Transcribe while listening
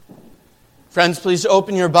Friends, please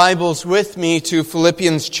open your Bibles with me to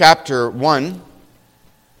Philippians chapter 1.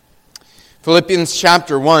 Philippians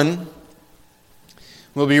chapter 1.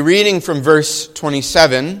 We'll be reading from verse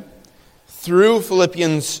 27 through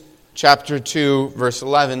Philippians chapter 2, verse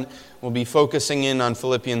 11. We'll be focusing in on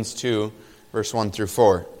Philippians 2, verse 1 through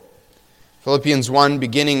 4. Philippians 1,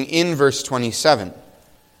 beginning in verse 27.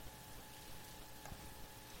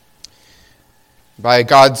 By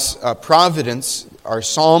God's providence, our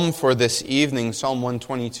psalm for this evening, Psalm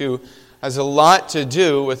 122, has a lot to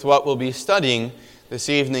do with what we'll be studying this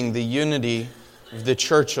evening, the unity of the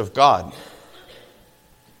Church of God.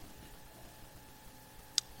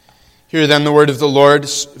 Hear then the word of the Lord,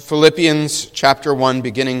 Philippians chapter 1,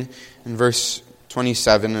 beginning in verse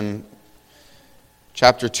 27, and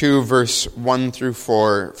chapter 2, verse 1 through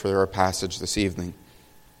 4 for our passage this evening.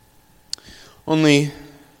 Only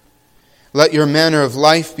let your manner of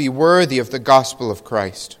life be worthy of the gospel of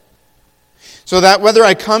Christ, so that whether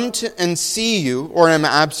I come to and see you or am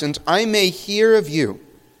absent, I may hear of you,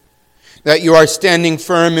 that you are standing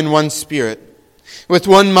firm in one spirit, with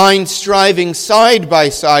one mind striving side by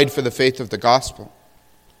side for the faith of the gospel,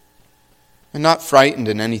 and not frightened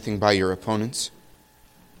in anything by your opponents.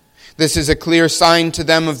 This is a clear sign to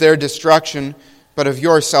them of their destruction, but of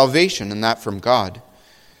your salvation, and that from God.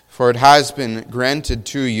 For it has been granted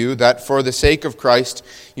to you that for the sake of Christ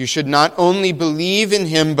you should not only believe in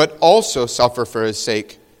him, but also suffer for his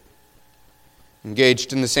sake,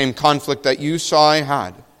 engaged in the same conflict that you saw I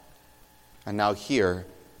had, and now hear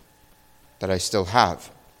that I still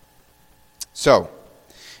have. So,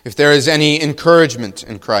 if there is any encouragement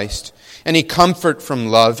in Christ, any comfort from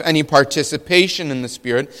love, any participation in the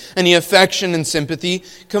Spirit, any affection and sympathy,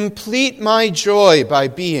 complete my joy by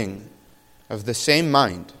being of the same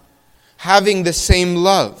mind, having the same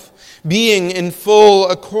love, being in full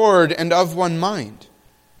accord and of one mind.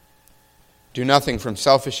 Do nothing from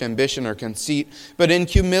selfish ambition or conceit, but in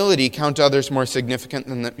humility count others more significant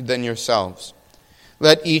than yourselves.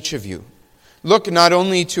 Let each of you look not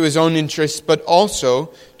only to his own interests, but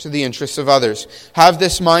also to the interests of others. Have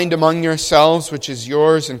this mind among yourselves, which is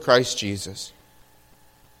yours in Christ Jesus,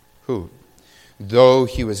 who, though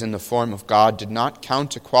he was in the form of God, did not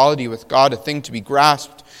count equality with God a thing to be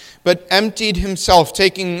grasped, but emptied himself,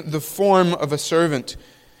 taking the form of a servant,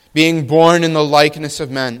 being born in the likeness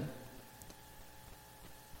of men.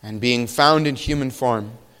 And being found in human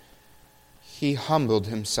form, he humbled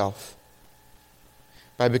himself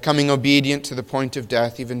by becoming obedient to the point of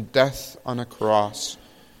death, even death on a cross.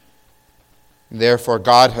 Therefore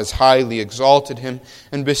God has highly exalted him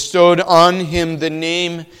and bestowed on him the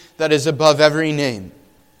name that is above every name,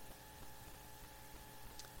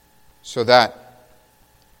 so that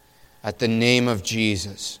at the name of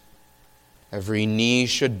Jesus every knee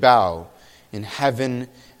should bow in heaven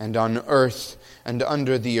and on earth and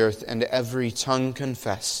under the earth, and every tongue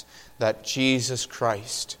confess that Jesus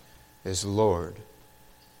Christ is Lord,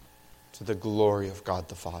 to the glory of God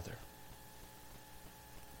the Father.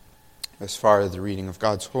 As far as the reading of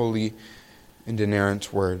God's holy and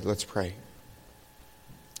inerrant word, let's pray.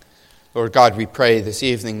 Lord God, we pray this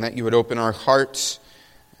evening that you would open our hearts,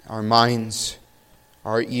 our minds,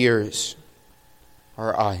 our ears,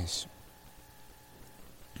 our eyes,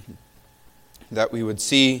 that we would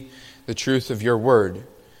see the truth of your word,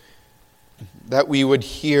 that we would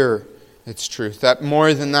hear its truth, that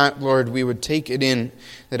more than that, Lord, we would take it in,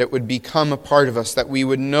 that it would become a part of us, that we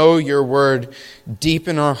would know your word deep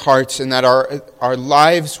in our hearts, and that our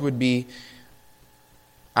lives would be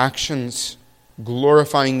actions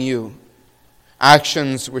glorifying you,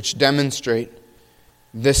 actions which demonstrate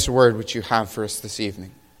this word which you have for us this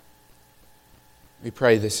evening. We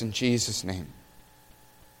pray this in Jesus' name.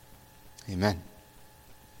 Amen.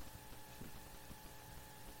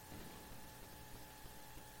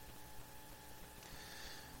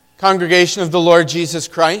 Congregation of the Lord Jesus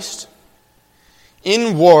Christ,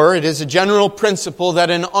 in war it is a general principle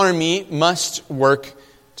that an army must work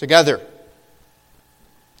together.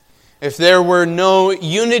 If there were no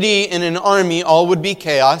unity in an army, all would be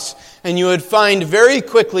chaos, and you would find very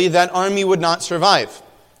quickly that army would not survive.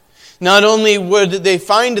 Not only would they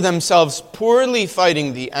find themselves poorly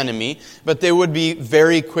fighting the enemy, but they would be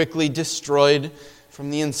very quickly destroyed from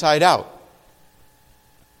the inside out.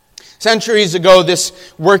 Centuries ago,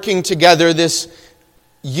 this working together, this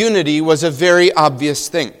unity was a very obvious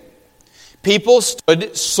thing. People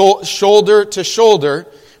stood shoulder to shoulder,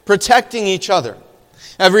 protecting each other.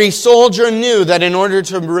 Every soldier knew that in order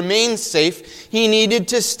to remain safe, he needed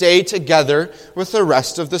to stay together with the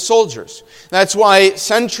rest of the soldiers. That's why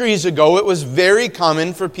centuries ago it was very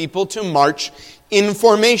common for people to march in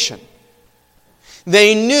formation.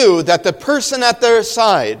 They knew that the person at their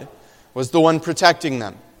side was the one protecting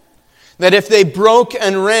them. That if they broke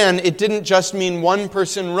and ran, it didn't just mean one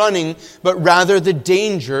person running, but rather the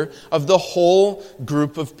danger of the whole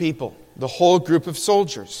group of people, the whole group of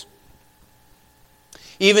soldiers.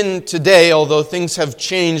 Even today, although things have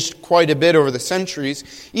changed quite a bit over the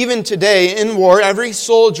centuries, even today in war, every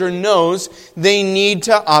soldier knows they need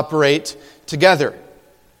to operate together.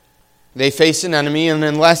 They face an enemy, and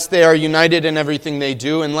unless they are united in everything they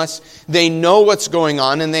do, unless they know what's going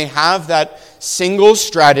on and they have that single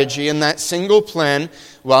strategy and that single plan,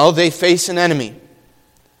 well, they face an enemy.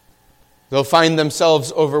 They'll find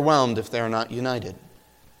themselves overwhelmed if they are not united.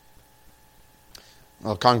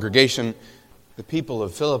 Well, congregation, the people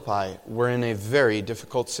of Philippi were in a very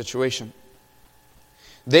difficult situation.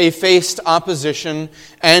 They faced opposition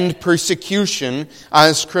and persecution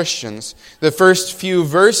as Christians. The last few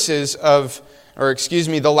verses of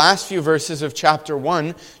chapter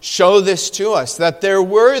 1 show this to us, that there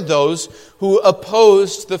were those who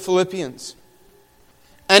opposed the Philippians,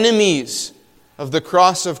 enemies of the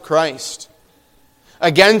cross of Christ,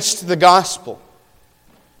 against the gospel.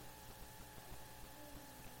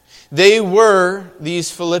 They were,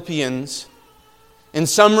 these Philippians, in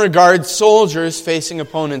some regards, soldiers facing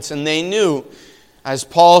opponents, and they knew, as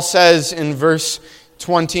Paul says in verse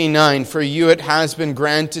 29, "For you it has been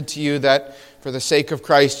granted to you that for the sake of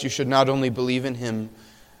Christ you should not only believe in Him,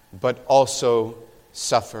 but also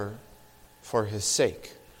suffer for His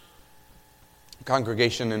sake."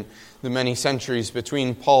 Congregation, in the many centuries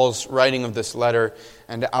between Paul's writing of this letter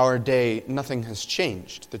and our day, nothing has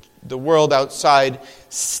changed. The world outside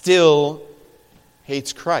still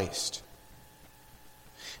hates Christ.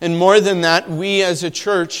 And more than that, we as a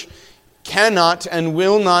church cannot and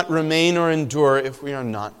will not remain or endure if we are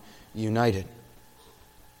not united.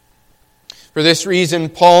 For this reason,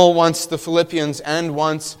 Paul wants the Philippians and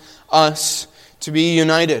wants us to be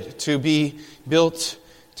united, to be built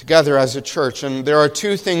together as a church. And there are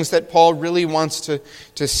two things that Paul really wants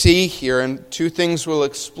to see here, and two things we'll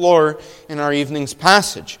explore in our evening's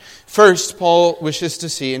passage. First, Paul wishes to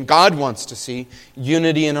see, and God wants to see,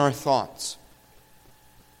 unity in our thoughts.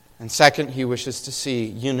 And second, he wishes to see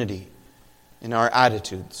unity in our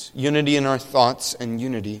attitudes. Unity in our thoughts and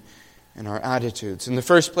unity in our attitudes. In the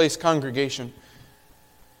first place, congregation,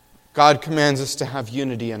 God commands us to have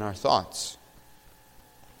unity in our thoughts.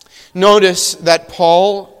 Notice that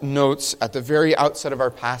Paul notes at the very outset of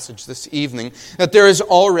our passage this evening that there is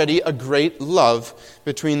already a great love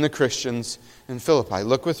between the Christians in Philippi.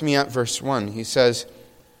 Look with me at verse 1. He says,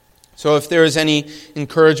 "So if there is any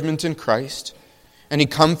encouragement in Christ, any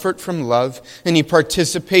comfort from love, any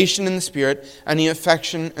participation in the Spirit, any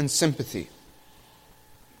affection and sympathy."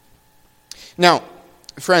 Now,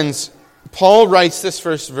 friends, Paul writes this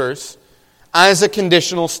first verse as a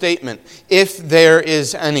conditional statement, if there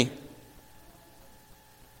is any.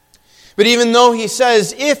 But even though he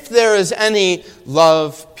says, if there is any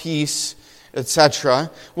love, peace,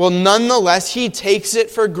 etc., well, nonetheless, he takes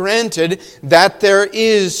it for granted that there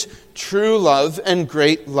is true love and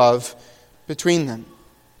great love between them.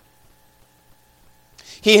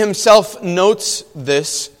 He himself notes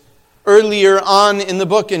this earlier on in the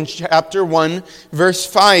book in chapter 1, verse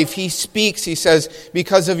 5. He says,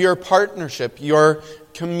 because of your partnership, your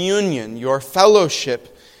communion, your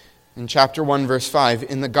fellowship, in chapter 1, verse 5,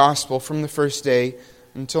 in the gospel from the first day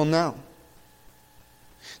until now.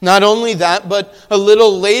 Not only that, but a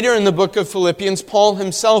little later in the book of Philippians, Paul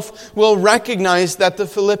himself will recognize that the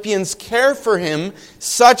Philippians care for him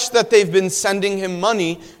such that they've been sending him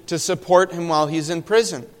money to support him while he's in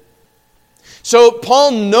prison. So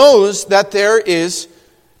Paul knows that there is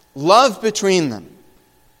love between them.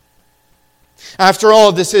 After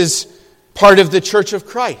all, this is part of the church of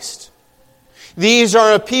Christ. These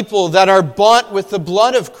are a people that are bought with the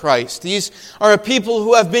blood of Christ. These are a people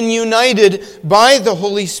who have been united by the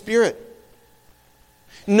Holy Spirit.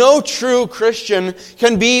 No true Christian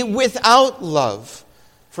can be without love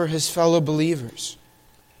for his fellow believers.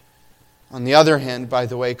 On the other hand, by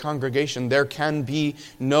the way, congregation, there can be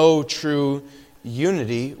no true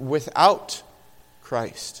unity without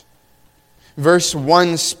Christ. Verse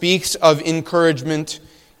 1 speaks of encouragement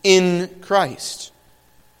in Christ.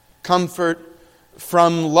 Comfort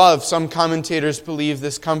from love. Some commentators believe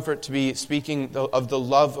this comfort to be speaking of the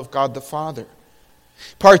love of God the Father.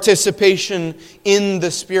 Participation in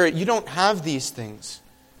the Spirit. You don't have these things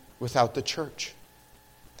without the church.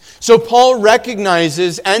 So Paul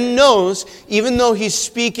recognizes and knows, even though he's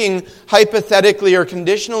speaking hypothetically or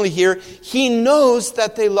conditionally here, he knows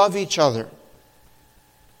that they love each other.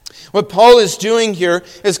 What Paul is doing here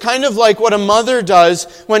is kind of like what a mother does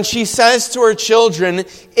when she says to her children,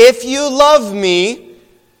 "If you love me,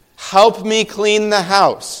 help me clean the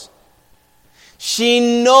house."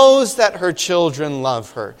 She knows that her children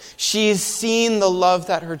love her. She's seen the love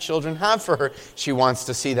that her children have for her. She wants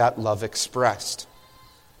to see that love expressed.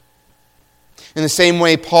 In the same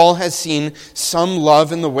way, Paul has seen some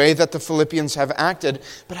love in the way that the Philippians have acted,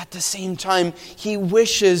 but at the same time, he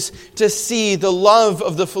wishes to see the love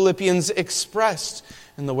of the Philippians expressed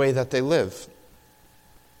in the way that they live.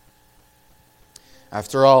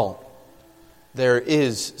 After all, there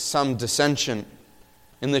is some dissension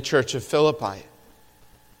in the church of Philippi.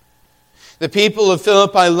 The people of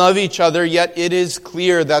Philippi love each other, yet it is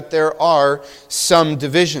clear that there are some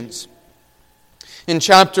divisions. In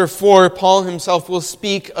chapter 4, Paul himself will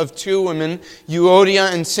speak of two women,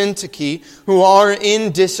 Euodia and Syntyche, who are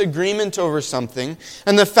in disagreement over something.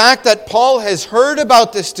 And the fact that Paul has heard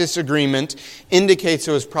about this disagreement indicates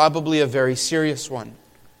it was probably a very serious one.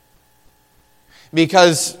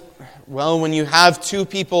 Because, well, when you have two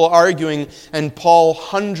people arguing and Paul,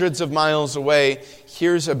 hundreds of miles away,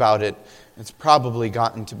 hears about it, it's probably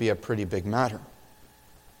gotten to be a pretty big matter.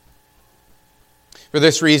 For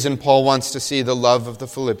this reason, Paul wants to see the love of the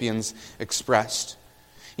Philippians expressed.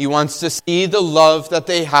 He wants to see the love that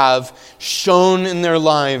they have shown in their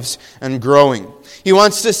lives and growing. He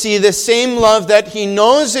wants to see the same love that he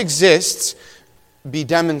knows exists be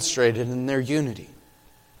demonstrated in their unity.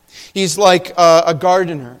 He's like a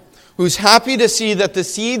gardener who's happy to see that the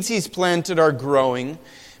seeds he's planted are growing,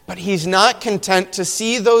 but he's not content to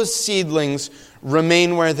see those seedlings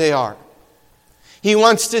remain where they are. He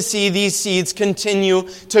wants to see these seeds continue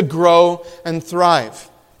to grow and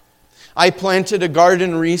thrive. I planted a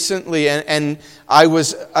garden recently, and I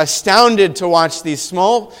was astounded to watch these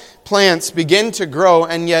small plants begin to grow,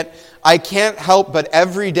 and yet I can't help but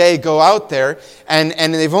every day go out there,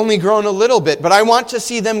 and they've only grown a little bit, but I want to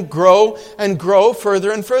see them grow and grow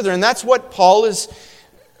further and further. And that's what Paul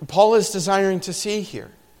is desiring to see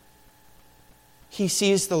here. He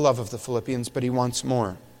sees the love of the Philippians, but he wants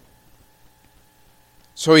more.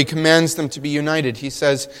 So he commands them to be united. He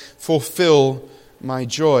says, "Fulfill my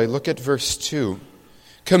joy." Look at verse 2.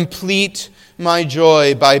 "Complete my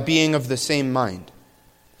joy by being of the same mind,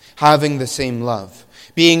 having the same love,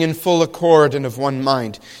 being in full accord and of one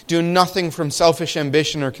mind. Do nothing from selfish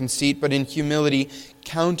ambition or conceit, but in humility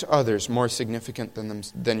count others more significant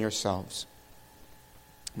than yourselves."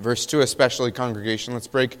 Verse 2 especially, congregation. Let's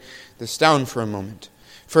break this down for a moment.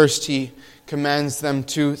 First, he commands them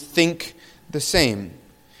to think the same.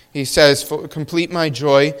 He says, "Complete my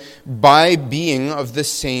joy by being of the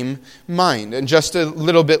same mind." And just a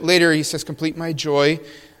little bit later, he says, "Complete my joy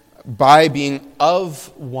by being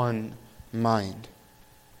of one mind."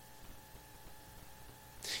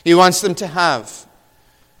 He wants them to have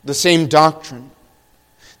the same doctrine,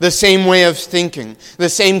 the same way of thinking, the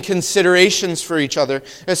same considerations for each other,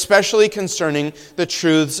 especially concerning the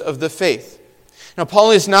truths of the faith. Now,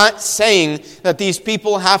 Paul is not saying that these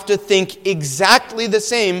people have to think exactly the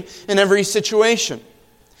same in every situation.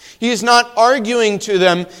 He is not arguing to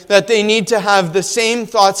them that they need to have the same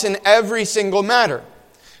thoughts in every single matter.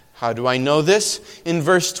 How do I know this? In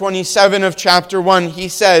verse 27 of chapter 1, he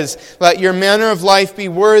says, "Let your manner of life be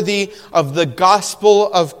worthy of the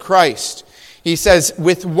gospel of Christ." He says,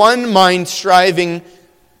 "With one mind striving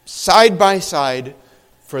side by side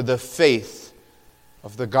for the faith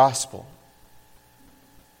of the gospel."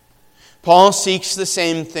 Paul seeks the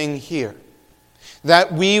same thing here,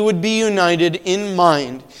 that we would be united in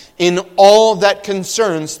mind in all that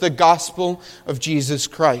concerns the gospel of Jesus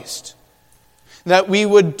Christ. That we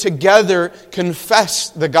would together confess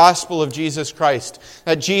the gospel of Jesus Christ,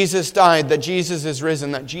 that Jesus died, that Jesus is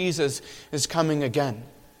risen, that Jesus is coming again.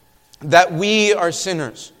 That we are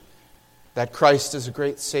sinners, that Christ is a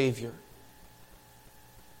great Savior.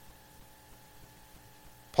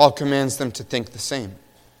 Paul commands them to think the same.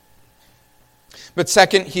 But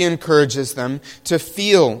second, he encourages them to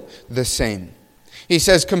feel the same. He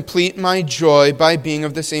says, "Complete my joy by being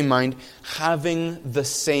of the same mind, having the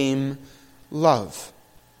same love."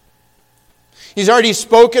 He's already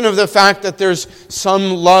spoken of the fact that there's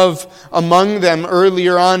some love among them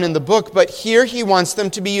earlier on in the book, but here he wants them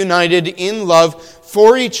to be united in love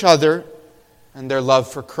for each other and their love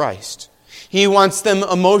for Christ. He wants them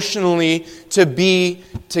emotionally to be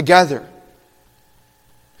together.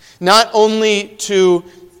 Not only to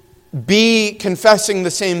be confessing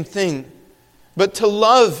the same thing, but to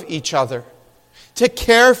love each other, to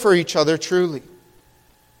care for each other truly.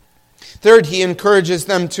 Third, he encourages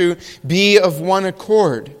them to be of one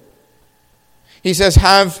accord. He says,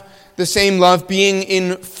 "Have The same love being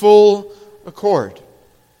in full accord.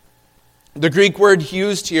 The Greek word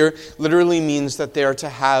used here literally means that they are to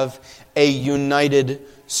have a united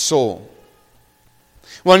soul.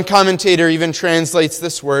 One commentator even translates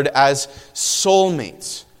this word as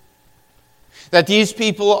soulmates. That these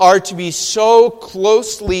people are to be so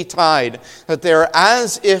closely tied that they are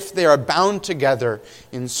as if they are bound together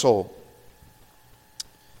in soul.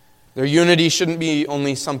 Their unity shouldn't be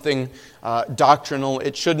only something doctrinal.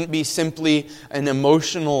 It shouldn't be simply an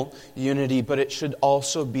emotional unity, but it should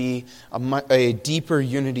also be a deeper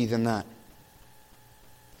unity than that.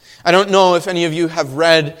 I don't know if any of you have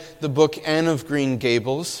read the book Anne of Green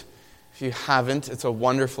Gables. If you haven't, it's a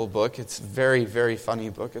wonderful book. It's a very, very funny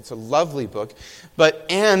book. It's a lovely book. But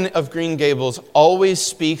Anne of Green Gables always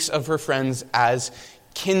speaks of her friends as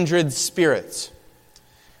kindred spirits.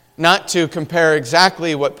 Not to compare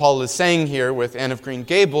exactly what Paul is saying here with Anne of Green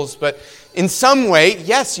Gables, but in some way,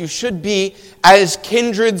 yes, you should be as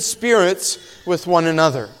kindred spirits with one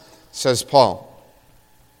another, says Paul.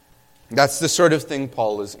 That's the sort of thing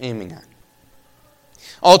Paul is aiming at.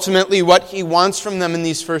 Ultimately, what he wants from them in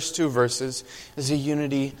these first two verses is a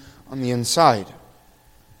unity on the inside.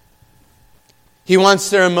 He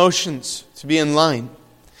wants their emotions to be in line.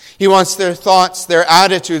 He wants their thoughts, their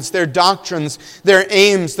attitudes, their doctrines, their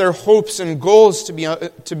aims, their hopes and goals to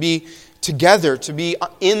be together, to be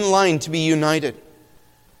in line, to be united.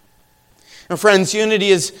 Now, friends, unity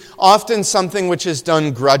is often something which is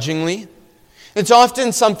done grudgingly. It's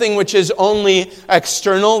often something which is only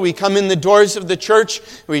external. We come in the doors of the church,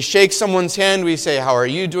 we shake someone's hand, we say, "How are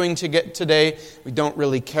you doing today?" We don't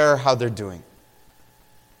really care how they're doing.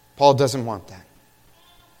 Paul doesn't want that.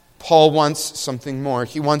 Paul wants something more.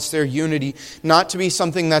 He wants their unity not to be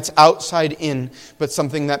something that's outside in, but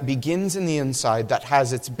something that begins in the inside, that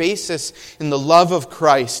has its basis in the love of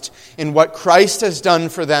Christ, in what Christ has done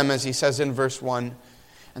for them, as he says in verse 1,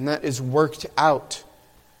 and that is worked out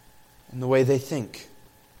in the way they think,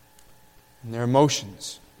 in their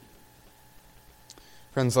emotions.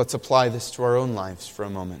 Friends, let's apply this to our own lives for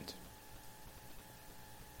a moment.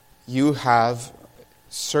 You have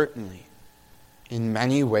certainly, in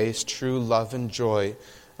many ways, true love and joy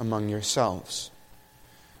among yourselves.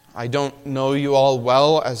 I don't know you all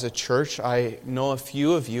well as a church. I know a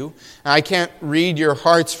few of you. And I can't read your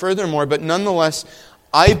hearts furthermore, but nonetheless,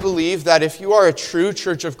 I believe that if you are a true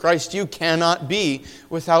church of Christ, you cannot be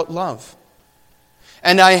without love.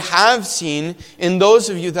 And I have seen in those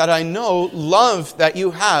of you that I know, love that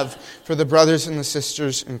you have for the brothers and the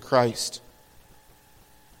sisters in Christ.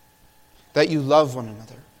 That you love one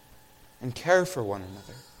another and care for one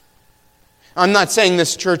another. I'm not saying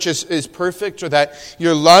this church is perfect or that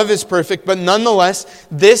your love is perfect, but nonetheless,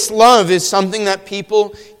 this love is something that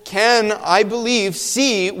people can, I believe,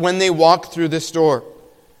 see when they walk through this door.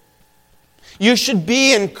 You should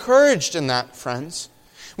be encouraged in that, friends.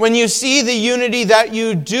 When you see the unity that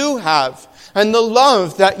you do have and the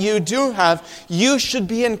love that you do have, you should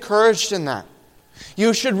be encouraged in that.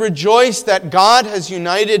 You should rejoice that God has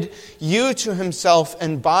united you to Himself,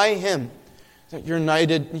 and by Him, that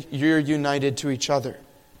you're united to each other.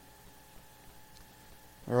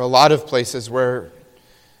 There are a lot of places where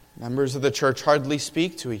members of the church hardly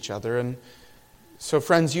speak to each other, and so,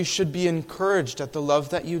 friends, you should be encouraged at the love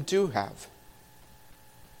that you do have.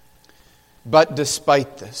 But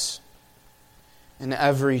despite this, in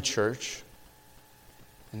every church,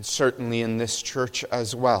 and certainly in this church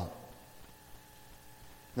as well,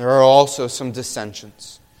 there are also some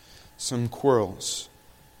dissensions, some quarrels,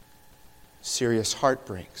 serious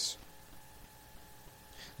heartbreaks.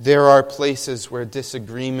 There are places where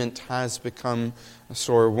disagreement has become a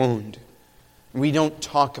sore wound. We don't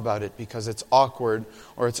talk about it because it's awkward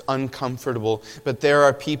or it's uncomfortable, but there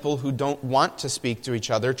are people who don't want to speak to each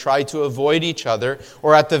other, try to avoid each other,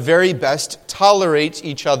 or at the very best, tolerate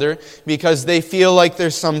each other because they feel like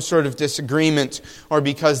there's some sort of disagreement or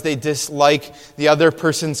because they dislike the other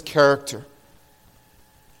person's character.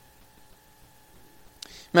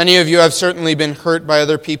 Many of you have certainly been hurt by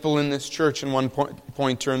other people in this church in one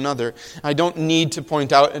point or another. I don't need to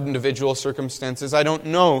point out individual circumstances. I don't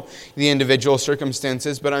know the individual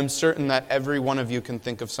circumstances, but I'm certain that every one of you can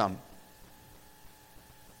think of some.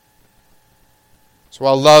 So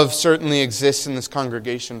while love certainly exists in this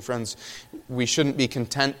congregation, friends, we shouldn't be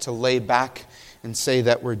content to lay back and say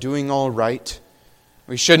that we're doing all right.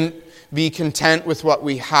 We shouldn't be content with what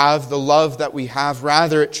we have, the love that we have.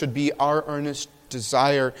 Rather, it should be our earnest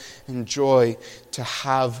desire and joy to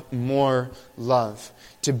have more love,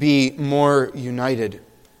 to be more united.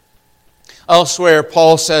 Elsewhere,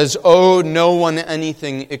 Paul says, "Owe no one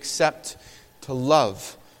anything except to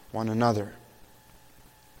love one another."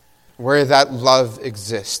 where that love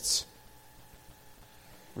exists,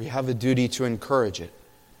 we have a duty to encourage it.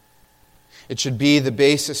 It should be the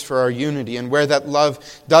basis for our unity. And where that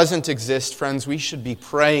love doesn't exist, friends, we should be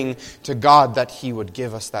praying to God that He would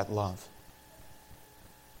give us that love.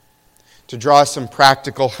 To draw some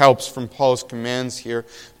practical helps from Paul's commands here,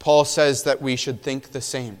 Paul says that we should think the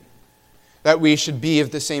same, that we should be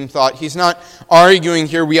of the same thought. He's not arguing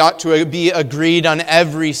here we ought to be agreed on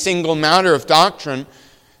every single matter of doctrine.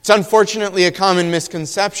 It's unfortunately a common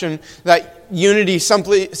misconception that unity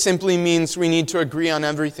simply means we need to agree on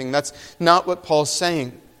everything. That's not what Paul's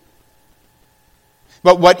saying.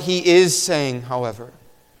 But what he is saying, however,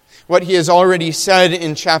 what he has already said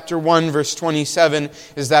in chapter 1, verse 27,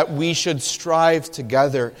 is that we should strive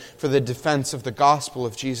together for the defense of the gospel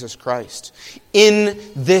of Jesus Christ. In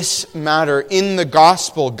this matter, in the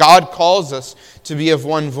gospel, God calls us to be of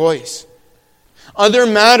one voice. Other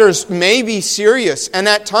matters may be serious, and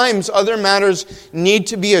at times other matters need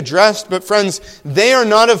to be addressed, but friends, they are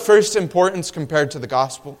not of first importance compared to the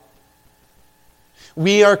gospel.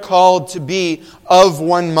 We are called to be of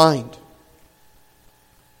one mind,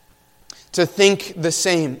 to think the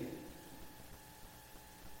same,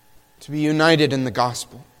 to be united in the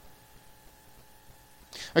gospel.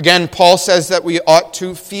 Again, Paul says that we ought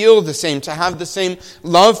to feel the same, to have the same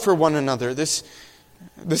love for one another. This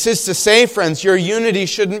is to say, friends, your unity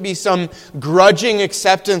shouldn't be some grudging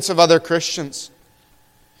acceptance of other Christians.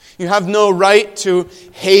 You have no right to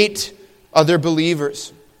hate other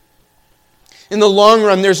believers. In the long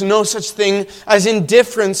run, there's no such thing as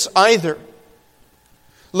indifference either.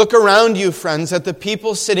 Look around you, friends, at the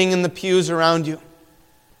people sitting in the pews around you.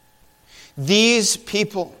 These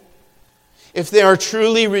people, if they are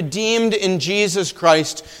truly redeemed in Jesus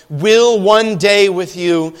Christ, will one day with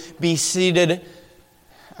you be seated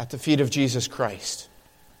at the feet of Jesus Christ.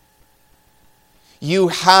 You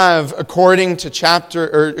have, according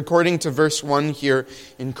to verse 1 here,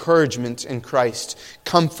 encouragement in Christ,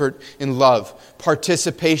 comfort in love,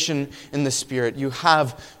 participation in the Spirit. You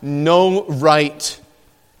have no right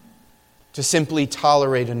to simply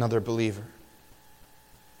tolerate another believer.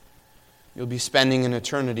 You'll be spending an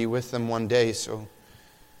eternity with them one day, so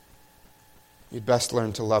you'd best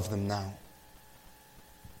learn to love them now.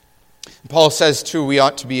 Paul says, too, we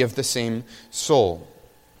ought to be of the same soul.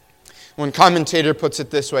 One commentator puts it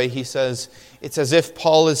this way. He says, it's as if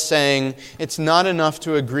Paul is saying, it's not enough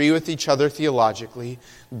to agree with each other theologically.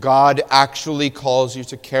 God actually calls you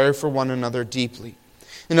to care for one another deeply,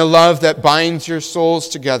 in a love that binds your souls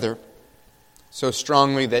together so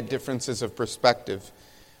strongly that differences of perspective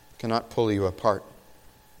cannot pull you apart.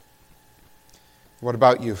 What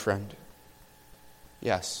about you, friend?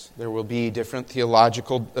 Yes, there will be different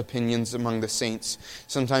theological opinions among the saints.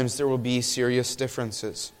 Sometimes there will be serious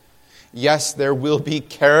differences. Yes, there will be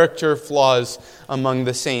character flaws among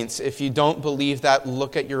the saints. If you don't believe that,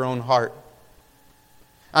 look at your own heart.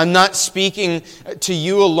 I'm not speaking to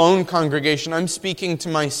you alone, congregation. I'm speaking to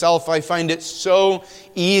myself. I find it so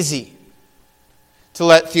easy to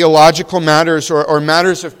let theological matters or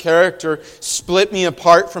matters of character split me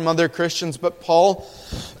apart from other Christians. But Paul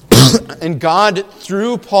and God,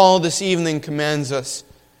 through Paul this evening, commands us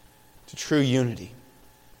to true unity.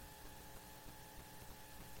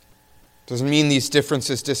 Doesn't mean these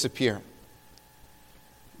differences disappear.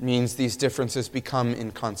 It means these differences become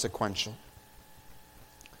inconsequential.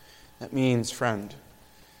 That means, friend,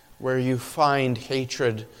 where you find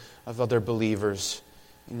hatred of other believers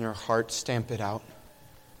in your heart, stamp it out.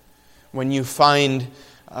 When you find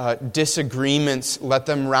disagreements, let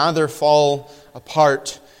them rather fall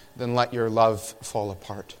apart than let your love fall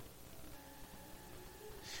apart.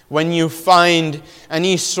 When you find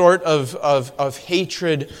any sort of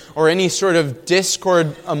hatred or any sort of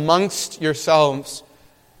discord amongst yourselves,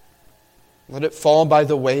 let it fall by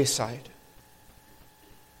the wayside.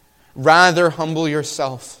 Rather humble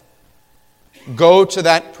yourself. Go to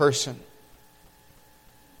that person.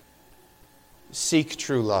 Seek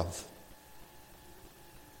true love.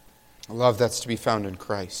 A love that's to be found in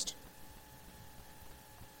Christ.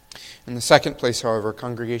 In the second place, however,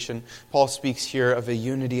 congregation, Paul speaks here of a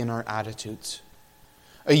unity in our attitudes.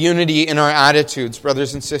 A unity in our attitudes,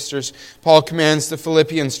 brothers and sisters. Paul commands the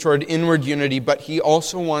Philippians toward inward unity, but he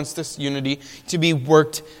also wants this unity to be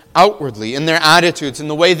worked outwardly in their attitudes, in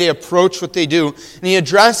the way they approach what they do. And he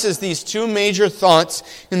addresses these two major thoughts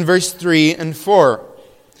in verse 3 and 4.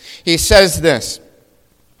 He says this,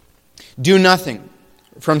 "Do nothing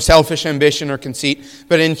from selfish ambition or conceit,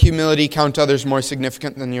 but in humility count others more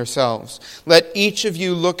significant than yourselves. Let each of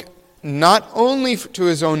you look not only to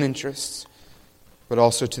his own interests, but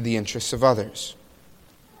also to the interests of others."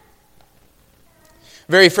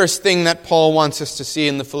 very first thing that Paul wants us to see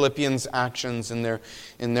in the Philippians' actions and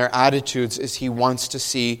in their attitudes is he wants to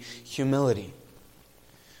see humility.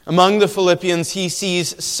 Among the Philippians, he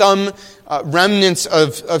sees some remnants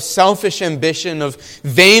of selfish ambition, of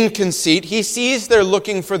vain conceit. He sees they're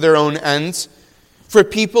looking for their own ends, for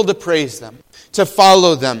people to praise them, to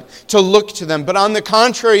follow them, to look to them. But on the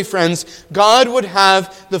contrary, friends, God would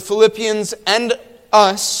have the Philippians and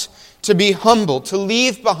us to be humble, to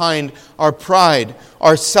leave behind our pride,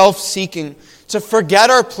 our self-seeking, to forget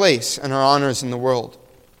our place and our honors in the world.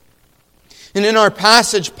 And in our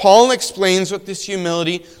passage, Paul explains what this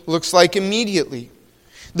humility looks like immediately.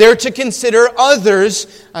 They're to consider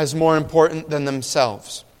others as more important than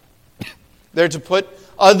themselves. They're to put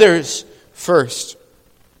others first,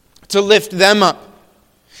 to lift them up,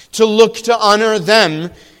 to look to honor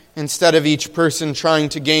them instead of each person trying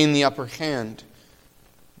to gain the upper hand,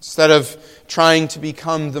 instead of trying to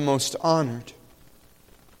become the most honored.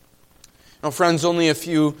 Now, friends, only a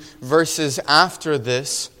few verses after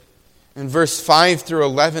this, in verse 5 through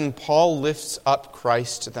 11, Paul lifts up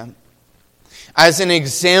Christ to them as an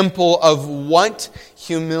example of what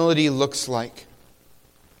humility looks like.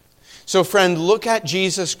 So, friend, look at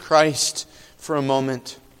Jesus Christ for a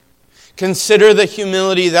moment. Consider the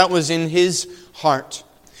humility that was in his heart.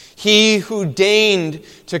 He who deigned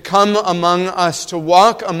to come among us, to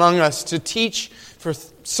walk among us, to teach for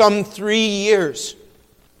some 3 years,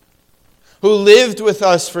 who lived with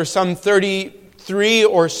us for some 33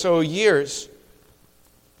 or so years.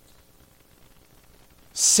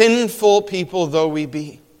 Sinful people though we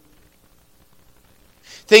be.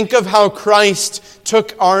 Think of how Christ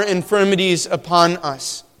took our infirmities upon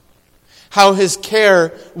us, how his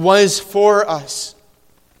care was for us,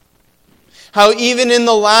 how even in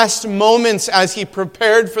the last moments as he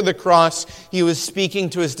prepared for the cross, he was speaking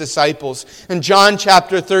to his disciples. And John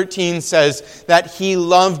chapter 13 says that he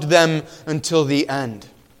loved them until the end.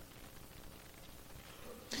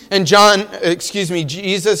 And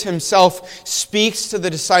Jesus himself speaks to the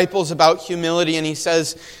disciples about humility, and he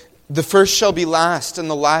says, the first shall be last and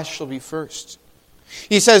the last shall be first.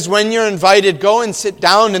 He says, when you're invited, go and sit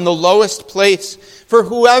down in the lowest place, for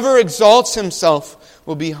whoever exalts himself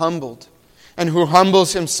will be humbled, and who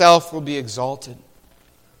humbles himself will be exalted.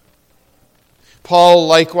 Paul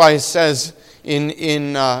likewise says in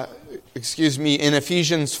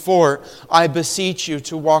Ephesians 4, I beseech you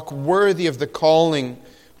to walk worthy of the calling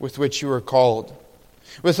with which you are called,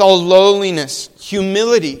 with all lowliness,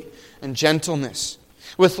 humility, and gentleness,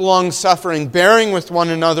 with long-suffering, bearing with one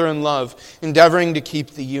another in love, endeavoring to keep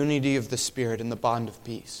the unity of the Spirit in the bond of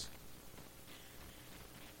peace.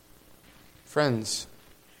 Friends,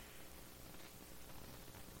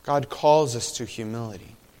 God calls us to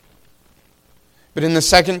humility. But in the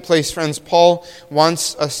second place, friends, Paul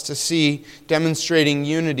wants us to see demonstrating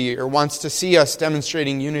unity, or wants to see us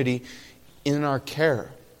demonstrating unity in our care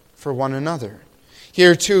for one another.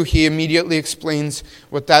 Here too, he immediately explains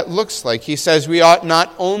what that looks like. He says we ought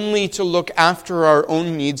not only to look after our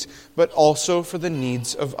own needs, but also for the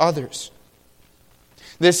needs of others.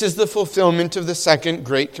 This is the fulfillment of the second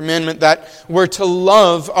great commandment, that we're to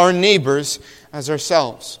love our neighbors as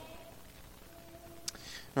ourselves.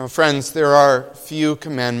 Now, friends, there are few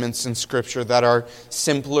commandments in Scripture that are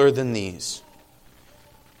simpler than these.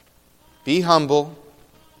 Be humble.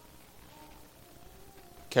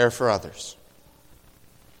 Care for others.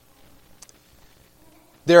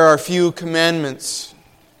 There are few commandments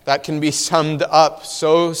that can be summed up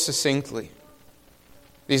so succinctly.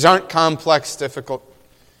 These aren't complex, difficult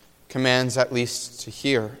commands, at least to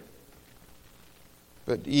hear.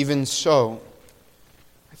 But even so,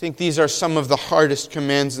 I think these are some of the hardest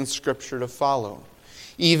commands in Scripture to follow.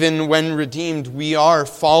 Even when redeemed, we are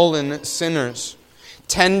fallen sinners,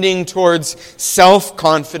 tending towards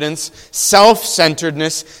self-confidence,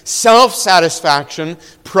 self-centeredness, self-satisfaction,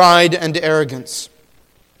 pride, and arrogance.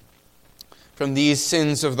 From these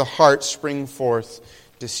sins of the heart spring forth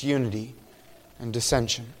disunity and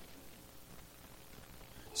dissension.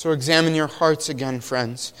 So examine your hearts again,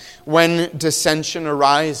 friends. When dissension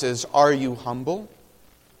arises, are you humble?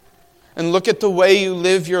 And look at the way you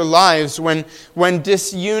live your lives. When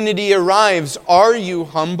disunity arrives, are you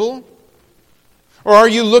humble? Or are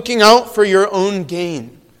you looking out for your own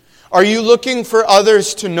gain? Are you looking for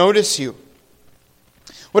others to notice you?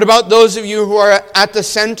 What about those of you who are at the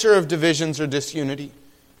center of divisions or disunity?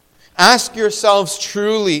 Ask yourselves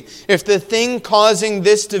truly if the thing causing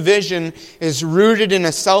this division is rooted in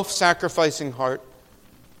a self-sacrificing heart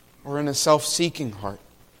or in a self-seeking heart.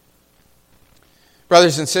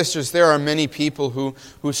 Brothers and sisters, there are many people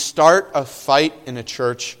who start a fight in a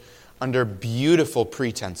church under beautiful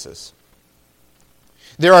pretenses.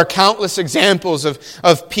 There are countless examples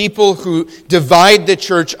of people who divide the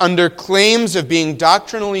church under claims of being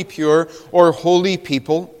doctrinally pure or holy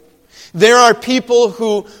people. There are people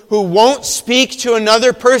who won't speak to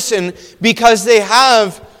another person because they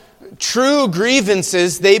have true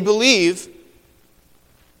grievances, they believe,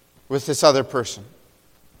 with this other person.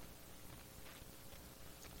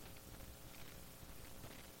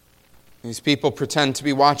 These people pretend to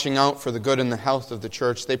be watching out for the good and the health of the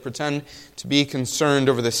church. They pretend to be concerned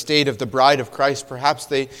over the state of the bride of Christ. Perhaps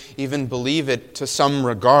they even believe it to some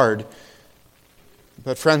regard.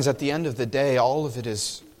 But friends, at the end of the day, all of it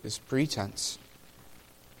is pretense.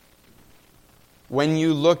 When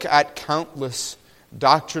you look at countless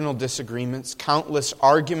doctrinal disagreements, countless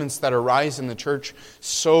arguments that arise in the church,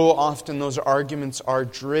 so often those arguments are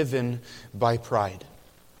driven by pride.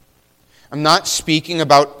 I'm not speaking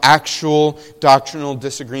about actual doctrinal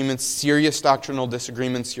disagreements, serious doctrinal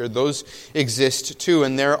disagreements here. Those exist too.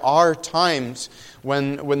 And there are times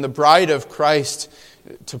when the bride of Christ,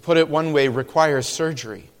 to put it one way, requires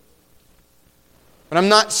surgery. But I'm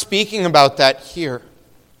not speaking about that here.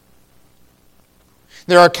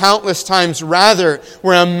 There are countless times, rather,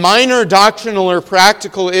 where a minor doctrinal or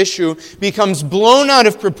practical issue becomes blown out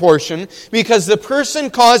of proportion because the person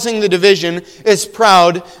causing the division is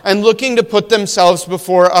proud and looking to put themselves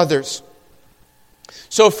before others.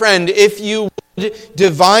 So, friend, if you would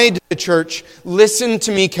divide the church, listen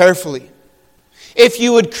to me carefully. If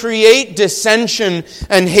you would create dissension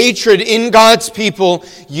and hatred in God's people,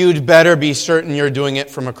 you'd better be certain you're doing it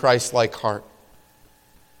from a Christ-like heart,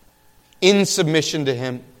 in submission to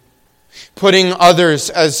Him, putting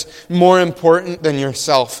others as more important than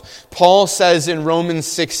yourself. Paul says in Romans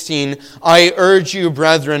 16, I urge you,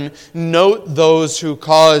 brethren, note those who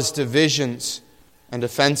cause divisions and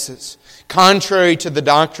offenses, contrary to the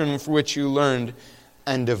doctrine for which you learned,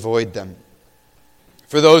 and avoid them.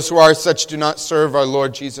 For those who are such do not serve our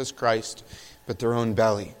Lord Jesus Christ, but their own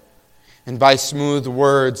belly, and by smooth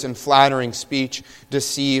words and flattering speech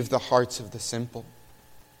deceive the hearts of the simple.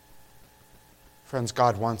 Friends,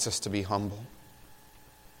 God wants us to be humble.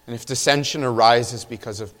 And if dissension arises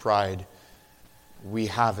because of pride, we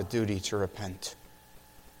have a duty to repent.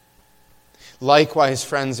 Likewise,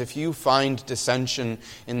 friends, if you find dissension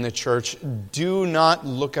in the church, do not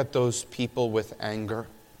look at those people with anger.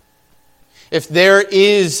 If there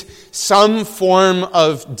is some form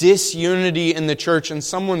of disunity in the church and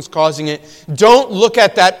someone's causing it, don't look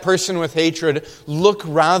at that person with hatred. Look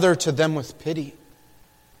rather to them with pity.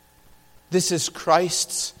 This is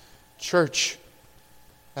Christ's church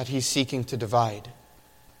that He's seeking to divide.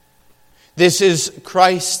 This is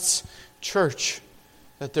Christ's church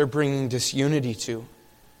that they're bringing disunity to.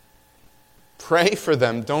 Pray for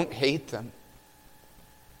them. Don't hate them.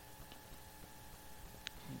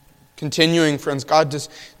 Continuing, friends, God does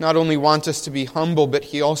not only want us to be humble, but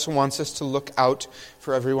He also wants us to look out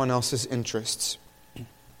for everyone else's interests.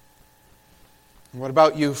 What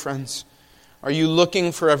about you, friends? Are you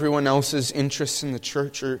looking for everyone else's interests in the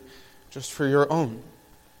church or just for your own?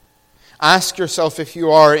 Ask yourself if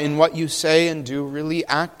you are, in what you say and do, really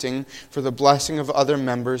acting for the blessing of other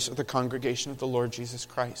members of the congregation of the Lord Jesus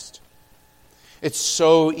Christ. It's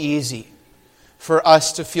so easy for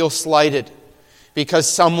us to feel slighted because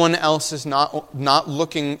someone else is not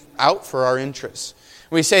looking out for our interests.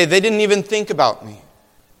 We say, they didn't even think about me.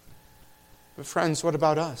 But friends, what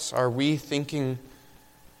about us? Are we thinking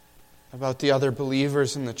about the other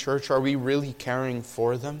believers in the church? Are we really caring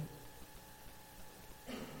for them?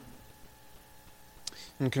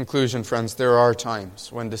 In conclusion, friends, there are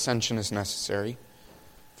times when dissension is necessary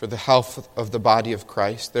for the health of the body of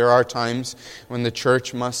Christ. There are times when the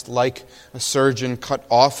church must, like a surgeon, cut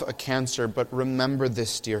off a cancer. But remember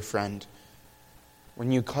this, dear friend.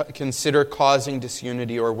 When you consider causing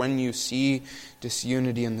disunity or when you see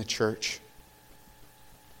disunity in the church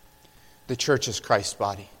is Christ's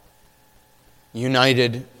body.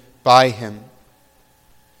 United by Him,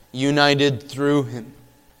 united through Him,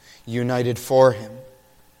 united for Him.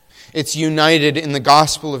 It's united in the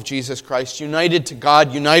gospel of Jesus Christ, united to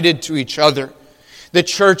God, united to each other. The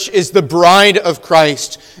church is the bride of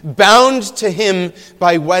Christ, bound to Him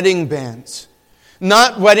by wedding bands.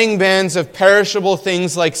 Not wedding bands of perishable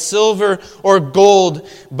things like silver or gold,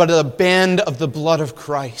 but a band of the blood of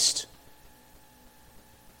Christ,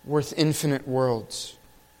 worth infinite worlds.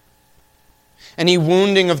 Any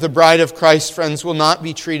wounding of the bride of Christ, friends, will not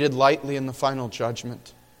be treated lightly in the final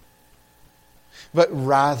judgment. But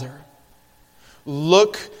rather,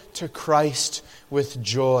 look to Christ with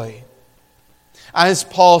joy As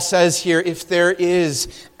Paul says here, if there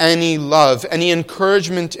is any love, any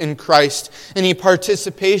encouragement in Christ, any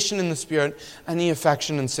participation in the Spirit, any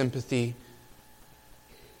affection and sympathy,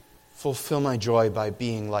 fulfill my joy by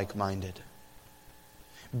being like-minded,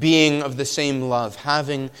 being of the same love,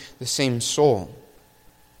 having the same soul.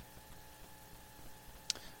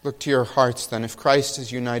 Look to your hearts then. If Christ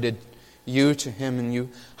has united you to Him and you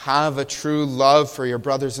have a true love for your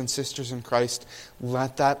brothers and sisters in Christ,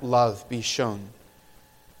 let that love be shown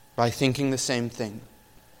by thinking the same thing,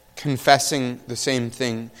 confessing the same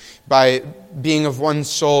thing, by being of one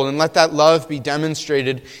soul. And let that love be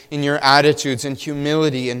demonstrated in your attitudes and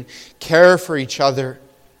humility and care for each other.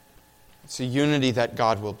 It's a unity that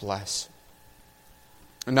God will bless.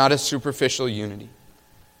 And not a superficial unity,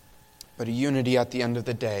 but a unity at the end of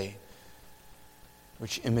the day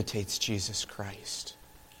which imitates Jesus Christ.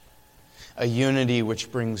 A unity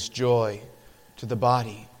which brings joy to the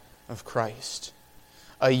body of Christ.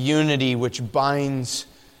 A unity which binds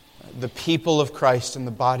the people of Christ and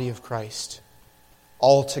the body of Christ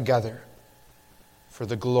all together for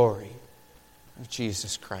the glory of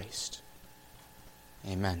Jesus Christ.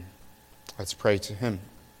 Amen. Let's pray to Him.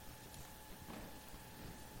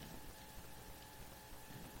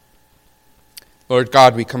 Lord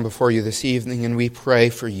God, we come before you this evening and we pray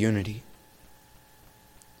for unity.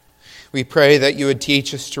 We pray that you would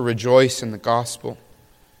teach us to rejoice in the gospel,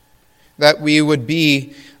 that we would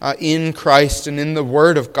be in Christ and in the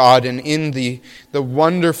Word of God and in the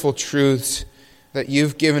wonderful truths that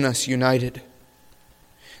you've given us united,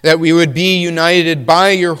 that we would be united by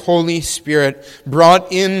your Holy Spirit,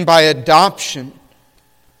 brought in by adoption.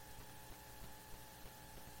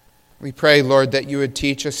 We pray, Lord, that you would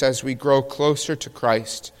teach us as we grow closer to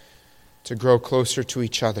Christ, to grow closer to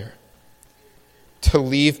each other, to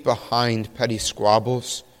leave behind petty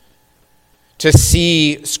squabbles, to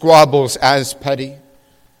see squabbles as petty,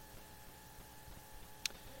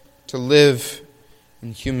 to live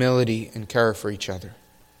in humility and care for each other.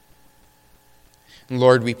 And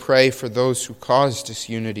Lord, we pray for those who cause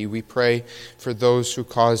disunity. We pray for those who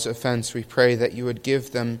cause offense. We pray that you would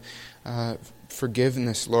give them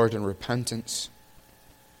forgiveness, Lord, and repentance.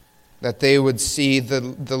 That they would see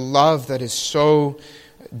the love that is so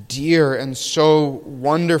dear and so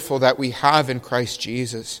wonderful that we have in Christ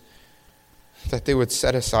Jesus. That they would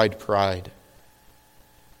set aside pride.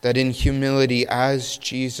 That in humility, as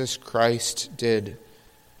Jesus Christ did,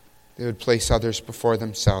 they would place others before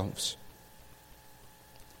themselves.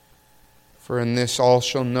 For in this all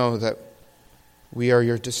shall know that we are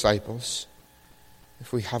your disciples,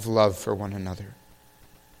 if we have love for one another.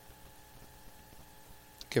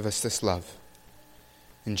 Give us this love.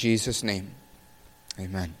 In Jesus' name,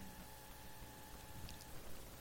 amen.